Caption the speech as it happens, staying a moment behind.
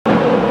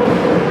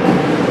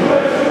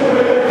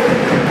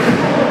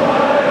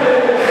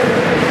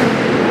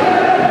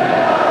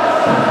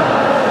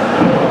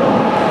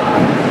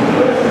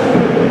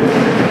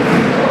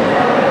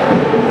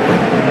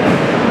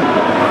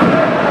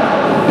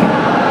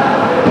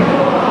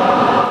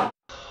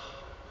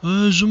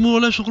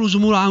الجمهور علاش نقولوا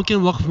الجمهور عام كان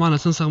واقف معنا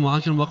سانسيرمون،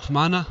 عام كان واقف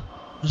معنا،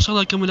 ان شاء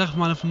الله يكمل يقف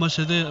معنا في الماتش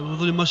هذا.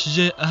 نظن الماتش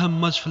الجاي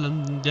اهم ماتش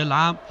في ديال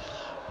العام،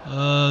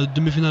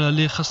 الدومي فينال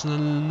اللي خاصنا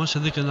الماتش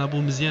هذاك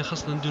نلعبوه مزيان،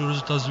 خاصنا نديرو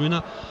ريزولتا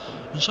زوينه.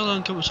 ان شاء الله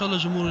ان شاء الله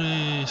الجمهور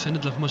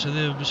يساندنا في الماتش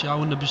هذا باش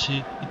يعاوننا، باش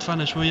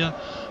يدفعنا شويه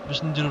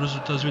باش نديرو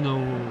ريزولتا زوينه،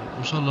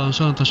 وان شاء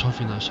الله نترشحوا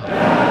فينا ان شاء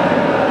الله.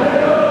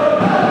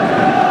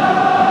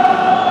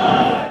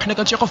 حنا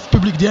كنثيقوا في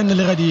البوبليك ديالنا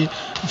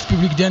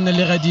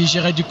اللي غادي يجي،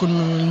 غادي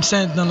يكون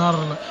مساندنا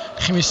نهار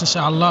الخميس ان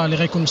شاء الله، اللي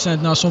غيكون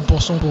مساندنا 100% بور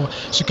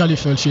سو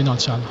كاليفي الفينال ان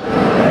شاء الله.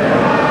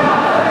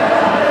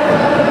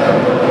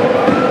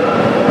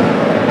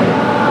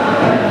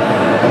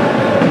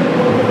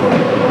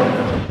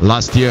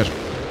 Last year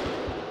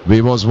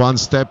we was one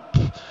step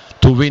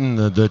to win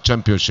the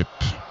championship.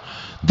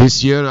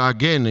 This year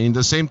again in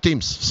the same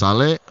teams,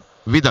 Saleh,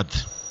 وداد.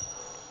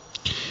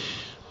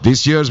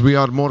 This year we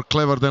are more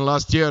clever than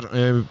last year.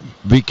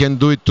 We can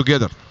do it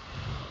together.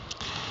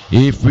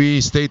 If we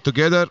stay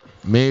together,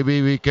 maybe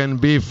we can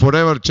be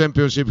forever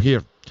championship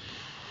here.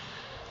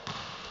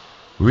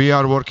 We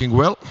are working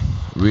well.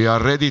 We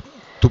are ready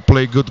to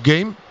play good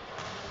game.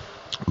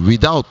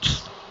 Without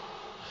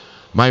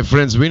my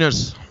friends winners,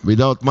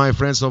 without my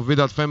friends of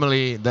وداد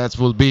family, that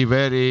will be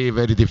very,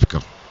 very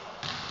difficult.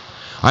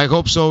 I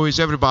hope so is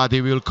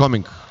everybody will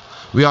coming.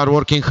 We are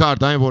working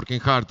hard. I am working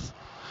hard.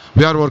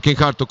 We are working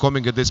hard to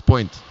coming at this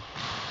point.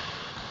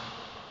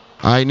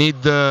 I need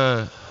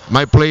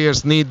my players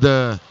need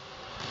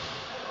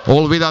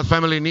all وداد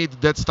family need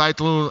that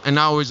title, and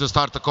now is the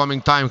start of coming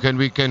time when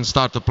we can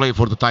start to play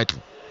for the title.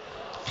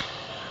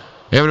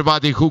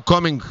 Everybody who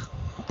coming,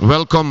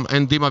 welcome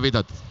and Dima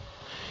وداد.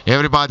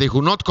 Everybody who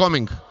not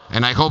coming,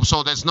 and I hope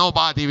so there's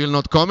nobody will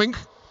not coming,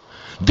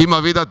 Dima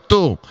وداد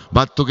too,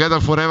 but together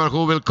forever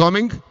who will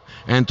coming,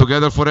 and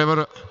together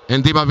forever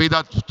and Dima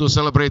وداد to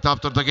celebrate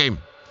after the game.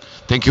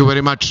 Thank you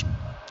very much.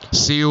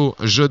 See you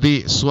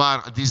jeudi soir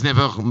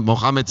 19h,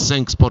 Mohamed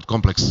V Sport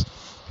Complex.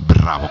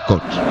 Bravo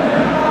coach.